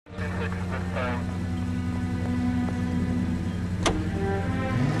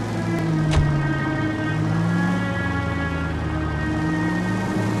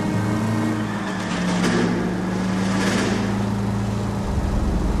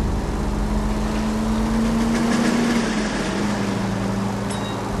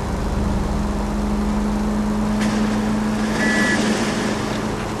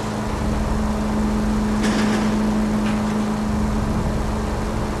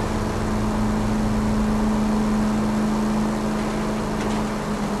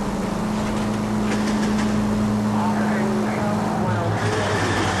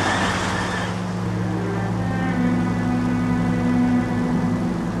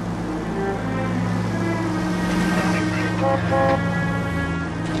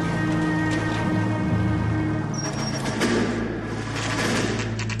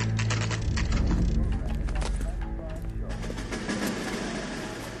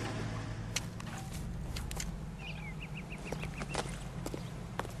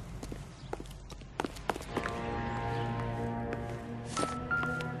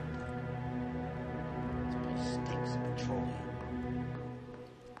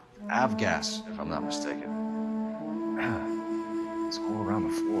avgas, if I'm not mistaken. It's all around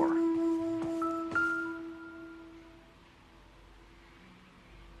the floor.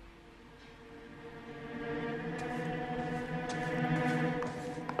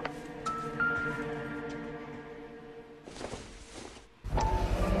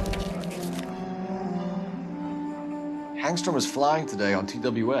 Hangstrom is flying today on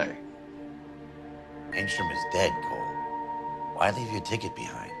TWA. Hangstrom is dead, Cole. Why leave your ticket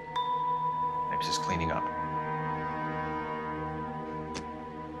behind? Maybe just cleaning up.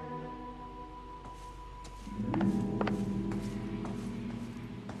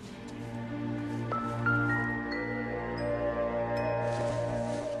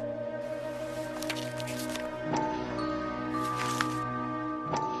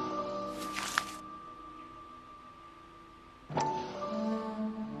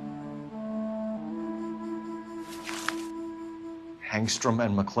 Hangstrom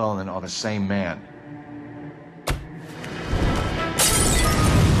and McClellan are the same man.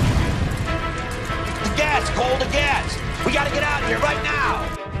 The gas, Cole, the gas! We gotta get out of here right now!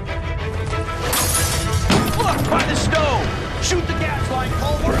 Look, by the stove! Shoot the gas line,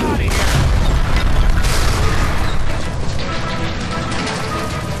 Cole, we're out of here!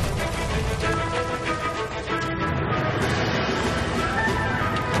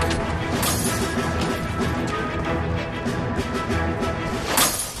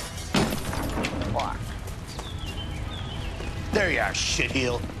 There you are,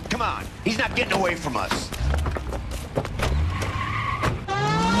 shitheel. Come on, he's not getting away from us.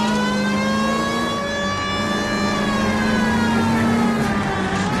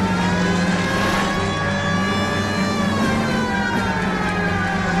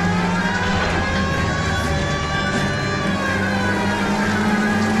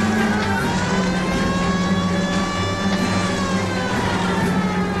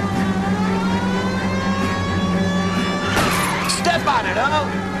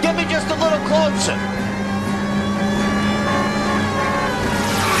 Get me just a little closer.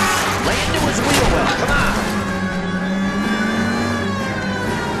 Lay into his wheel well, come on.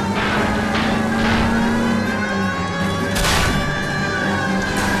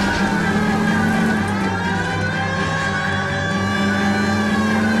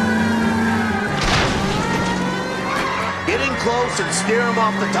 Get in close and steer him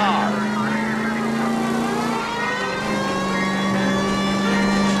off the tar.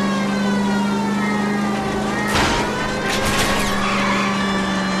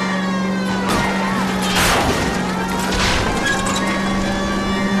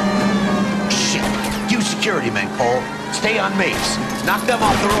 Security men, Cole. Stay on Mace. Knock them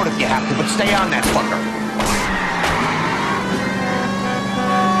off the road if you have to, but stay on that fucker.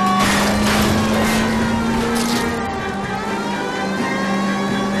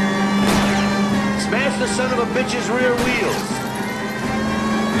 Smash the son of a bitch's rear wheels.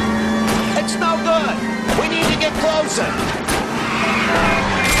 It's no good. We need to get closer.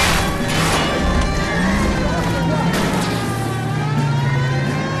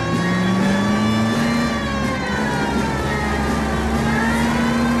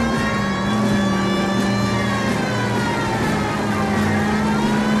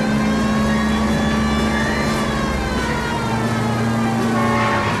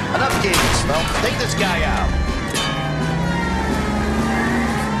 Take this guy out.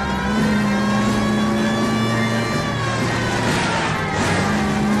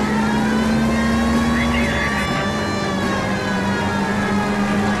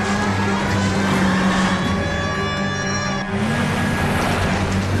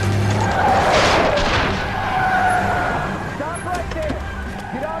 Stop right there.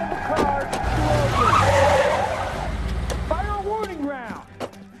 Get out of the car. It's too open. Fire a warning round.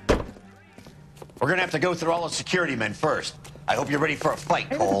 We're gonna have to go through all the security men first. I hope you're ready for a fight,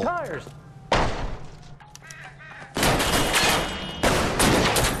 Cole. Tires.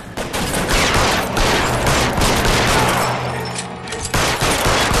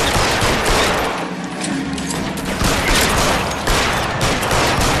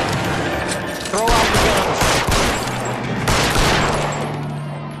 Throw out the guns.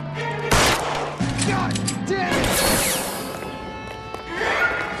 God damn it!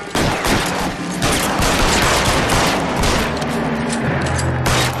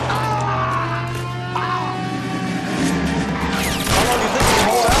 Ah!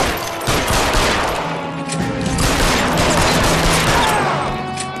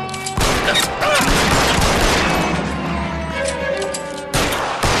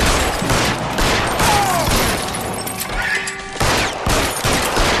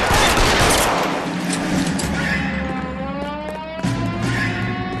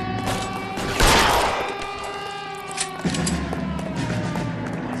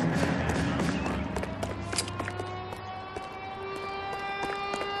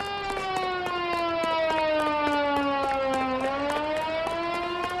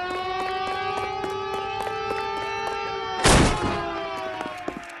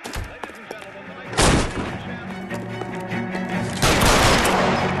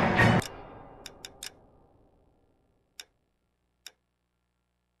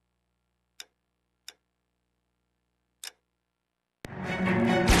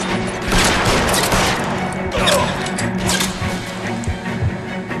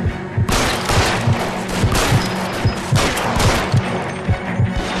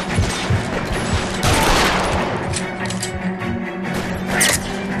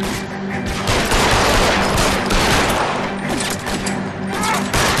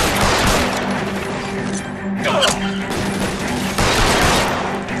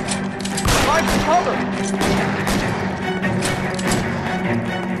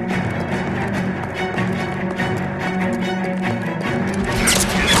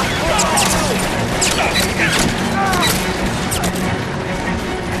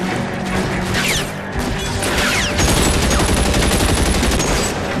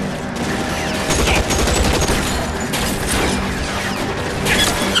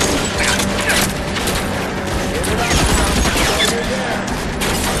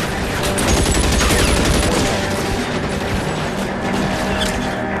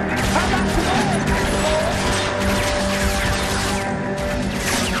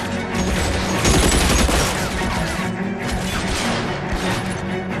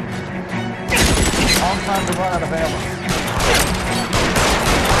 Time to run out of ammo.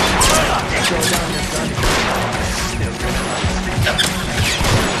 Go down your gun.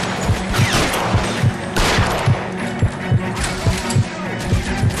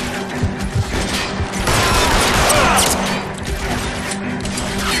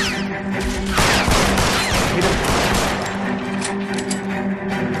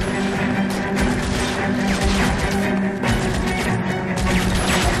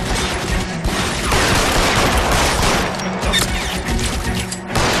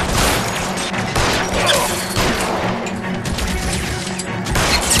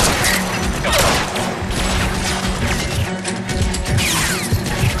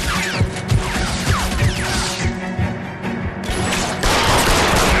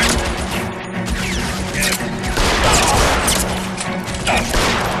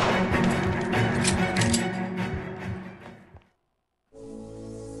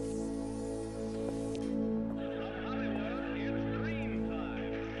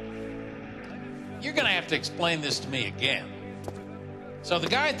 You're gonna have to explain this to me again. So the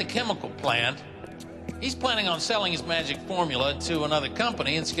guy at the chemical plant, he's planning on selling his magic formula to another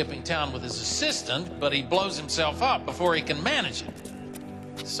company and skipping town with his assistant, but he blows himself up before he can manage it.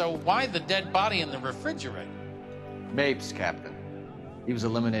 So why the dead body in the refrigerator? Mapes, Captain. He was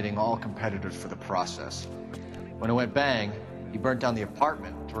eliminating all competitors for the process. When it went bang, he burnt down the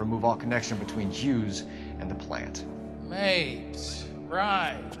apartment to remove all connection between Hughes and the plant. Mapes,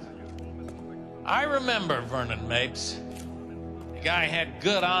 right. I remember Vernon Mapes. The guy had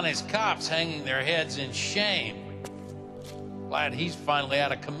good, honest cops hanging their heads in shame. Glad he's finally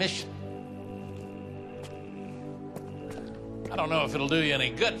out of commission. I don't know if it'll do you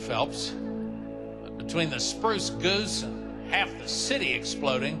any good, Phelps, but between the Spruce Goose and half the city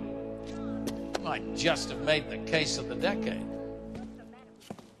exploding, you might just have made the case of the decade.